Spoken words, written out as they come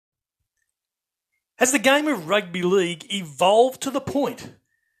Has the game of rugby league evolved to the point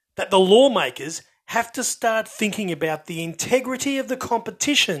that the lawmakers have to start thinking about the integrity of the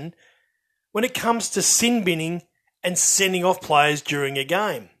competition when it comes to sin binning and sending off players during a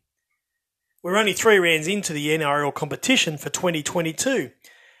game? We're only 3 rounds into the NRL competition for 2022,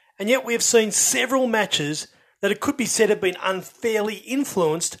 and yet we have seen several matches that it could be said have been unfairly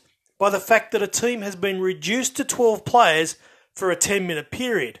influenced by the fact that a team has been reduced to 12 players for a 10-minute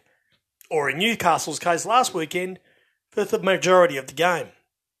period, or in Newcastle's case last weekend, for the majority of the game.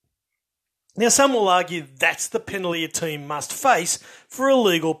 Now, some will argue that's the penalty a team must face for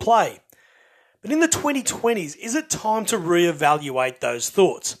illegal play. But in the 2020s, is it time to reevaluate those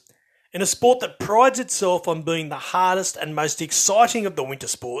thoughts? In a sport that prides itself on being the hardest and most exciting of the winter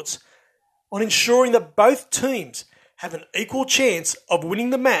sports, on ensuring that both teams have an equal chance of winning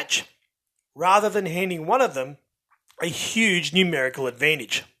the match rather than handing one of them a huge numerical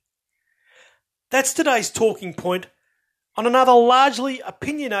advantage. That's today's talking point on another largely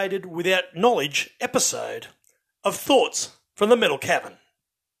opinionated without knowledge episode of Thoughts from the Metal Cavern.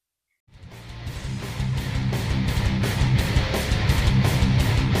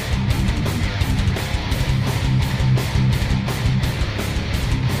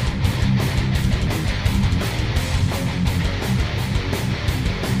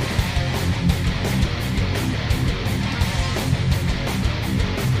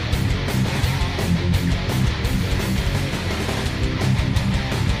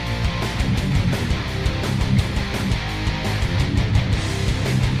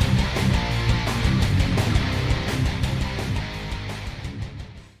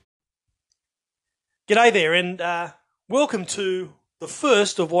 G'day there, and welcome to the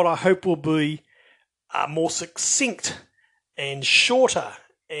first of what I hope will be more succinct and shorter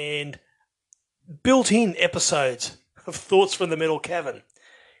and built-in episodes of Thoughts from the Metal Cavern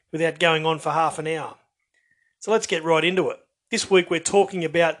without going on for half an hour. So let's get right into it. This week we're talking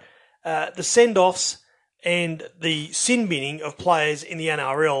about the send-offs and the sin binning of players in the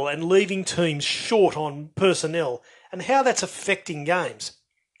NRL and leaving teams short on personnel and how that's affecting games.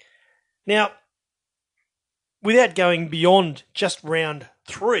 Now, without going beyond just round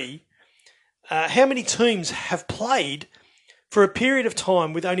 3, how many teams have played for a period of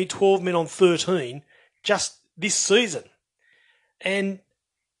time with only 12 men on 13 just this season? And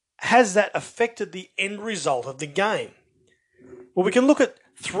has that affected the end result of the game? Well, we can look at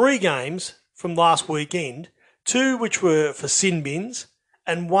 3 games from last weekend, 2 which were for sin bins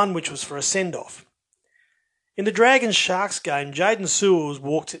and 1 which was for a send-off. In the Dragons-Sharks game, Jaden Sewer was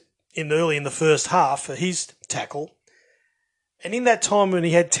walked in early in the first half for his tackle, and in that time when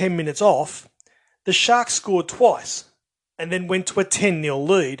he had 10 minutes off, the Sharks scored twice and then went to a 10-0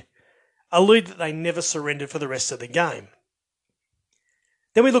 lead, a lead that they never surrendered for the rest of the game.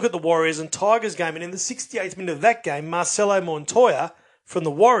 Then we look at the Warriors and Tigers game, and in the 68th minute of that game, Marcelo Montoya from the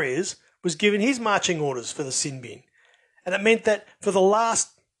Warriors was given his marching orders for the sin bin, and it meant that for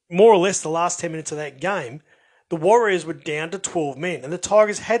more or less the last 10 minutes of that game, the Warriors were down to 12 men, and the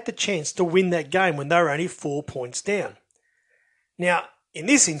Tigers had the chance to win that game when they were only 4 points down. Now, in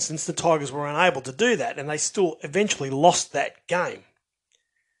this instance, the Tigers were unable to do that, and they still eventually lost that game.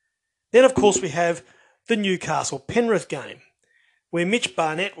 Then, of course, we have the Newcastle-Penrith game, where Mitch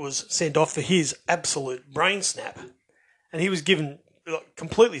Barnett was sent off for his absolute brain snap, and he was given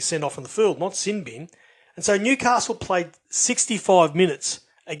completely sent off on the field, not sin bin. And so Newcastle played 65 minutes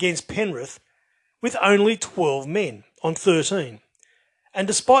against Penrith with only 12 men on 13. And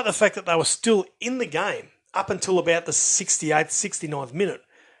despite the fact that they were still in the game up until about the 68th, 69th minute,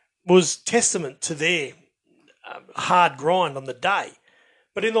 was testament to their hard grind on the day.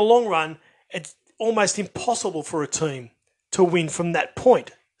 But in the long run, it's almost impossible for a team to win from that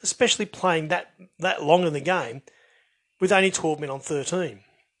point, especially playing that long in the game with only 12 men on 13.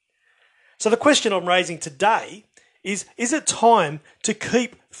 So the question I'm raising today is it time to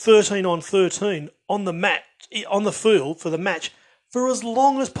keep 13 on 13 on the field for the match for as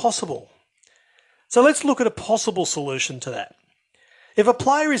long as possible? So let's look at a possible solution to that. If a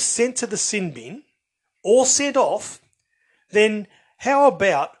player is sent to the sin bin or sent off, then how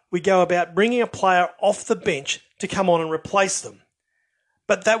about we go about bringing a player off the bench to come on and replace them?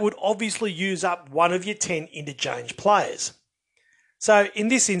 But that would obviously use up one of your 10 interchange players. So in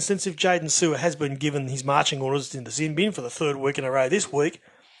this instance, if Jaden Sewer has been given his marching orders in the sin bin for the 3rd week in a row this week,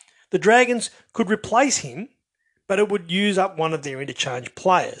 the Dragons could replace him, but it would use up one of their interchange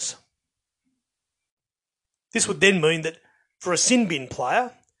players. This would then mean that for a sin bin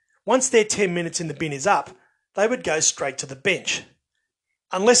player, once their 10 minutes in the bin is up, they would go straight to the bench,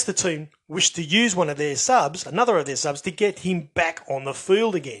 unless the team wished to use another of their subs, to get him back on the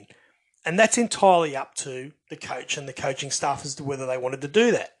field again. And that's entirely up to the coach and the coaching staff as to whether they wanted to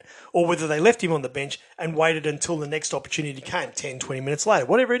do that or whether they left him on the bench and waited until the next opportunity came 10, 20 minutes later,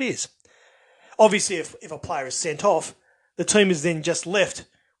 whatever it is. Obviously, if a player is sent off, the team is then just left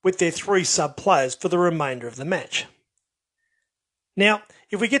with their 3 sub-players for the remainder of the match. Now,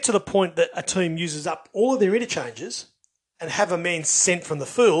 if we get to the point that a team uses up all of their interchanges and have a man sent from the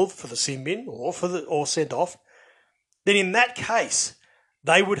field for the sin bin or sent off, then in that case,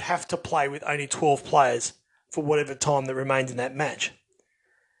 they would have to play with only 12 players for whatever time that remains in that match.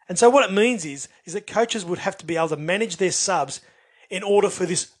 And so what it means is that coaches would have to be able to manage their subs in order for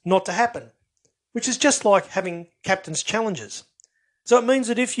this not to happen, which is just like having captain's challenges. So it means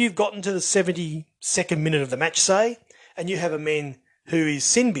that if you've gotten to the 72nd minute of the match, say, and you have a man who is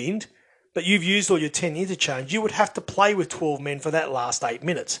sin-binned, but you've used all your 10 interchange, you would have to play with 12 men for that last 8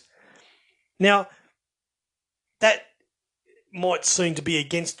 minutes. Now, that might seem to be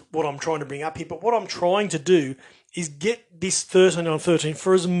against what I'm trying to bring up here, but what I'm trying to do is get this 13 on 13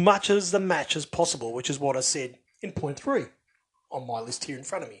 for as much as the match as possible, which is what I said in point 3 on my list here in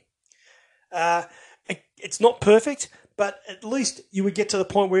front of me. It's not perfect, but at least you would get to the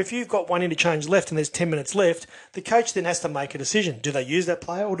point where if you've got one interchange left and there's 10 minutes left, the coach then has to make a decision. Do they use that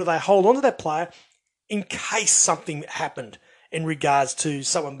player or do they hold on to that player in case something happened in regards to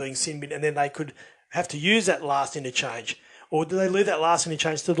someone being sin-binned and then they could have to use that last interchange? Or do they leave that last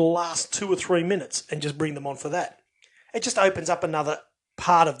interchange to the last 2 or 3 minutes and just bring them on for that? It just opens up another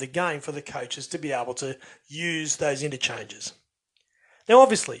part of the game for the coaches to be able to use those interchanges. Now,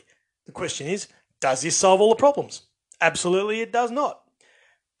 obviously, the question is, does this solve all the problems? Absolutely, it does not.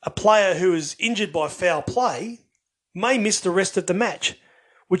 A player who is injured by foul play may miss the rest of the match,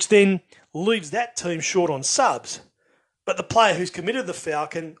 which then leaves that team short on subs. But the player who's committed the foul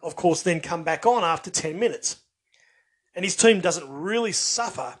can, of course, then come back on after 10 minutes. And his team doesn't really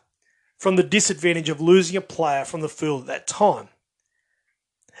suffer from the disadvantage of losing a player from the field at that time.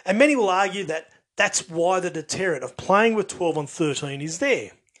 And many will argue that that's why the deterrent of playing with 12 on 13 is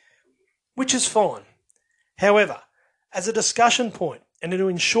there, which is fine. However, as a discussion point and to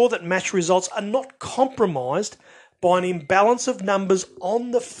ensure that match results are not compromised by an imbalance of numbers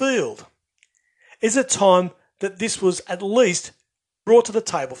on the field, is a time that this was at least brought to the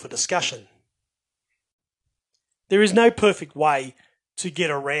table for discussion. There is no perfect way to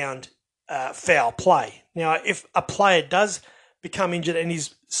get around foul play. Now, if a player does become injured and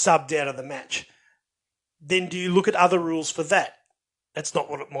is subbed out of the match, then do you look at other rules for that? That's not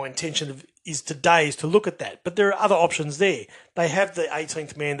what my intention is today, is to look at that. But there are other options there. They have the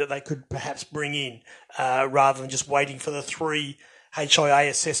 18th man that they could perhaps bring in rather than just waiting for the 3 HIA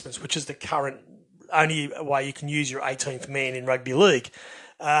assessments, which is the current only way you can use your 18th man in rugby league.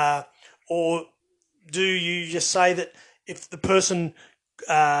 Or do you just say that if the person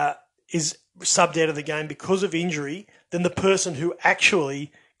is subbed out of the game because of injury, then the person who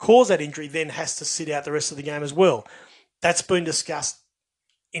actually caused that injury then has to sit out the rest of the game as well? That's been discussed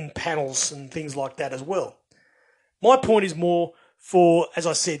in panels and things like that as well. My point is more for, as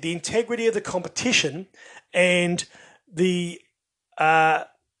I said, the integrity of the competition and the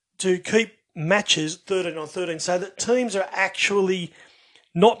to keep matches 13 on 13 so that teams are actually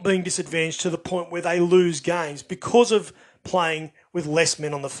not being disadvantaged to the point where they lose games because of playing with less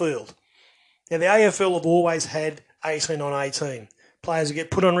men on the field. Now, the AFL have always had 18 on 18. Players will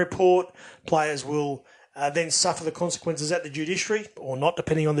get put on report, players will then suffer the consequences at the judiciary, or not,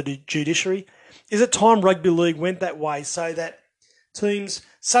 depending on the judiciary. Is it time rugby league went that way so that teams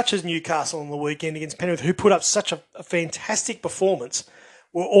such as Newcastle on the weekend against Penrith, who put up such a fantastic performance,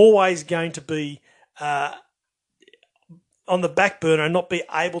 were always going to be on the back burner and not be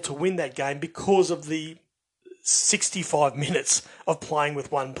able to win that game because of the 65 minutes of playing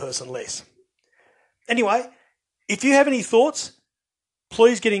with one person less? Anyway, if you have any thoughts,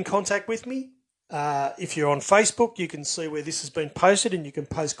 please get in contact with me. If you're on Facebook, you can see where this has been posted and you can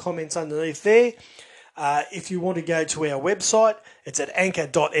post comments underneath there. If you want to go to our website, it's at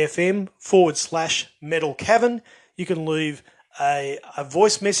anchor.fm/Metal Cavern. You can leave a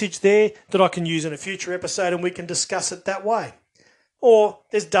voice message there that I can use in a future episode and we can discuss it that way. Or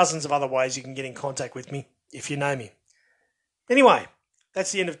there's dozens of other ways you can get in contact with me if you know me. Anyway,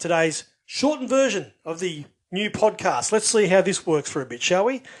 that's the end of today's shortened version of the new podcast. Let's see how this works for a bit, shall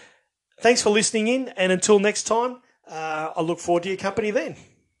we? Thanks for listening in, and until next time, I look forward to your company then.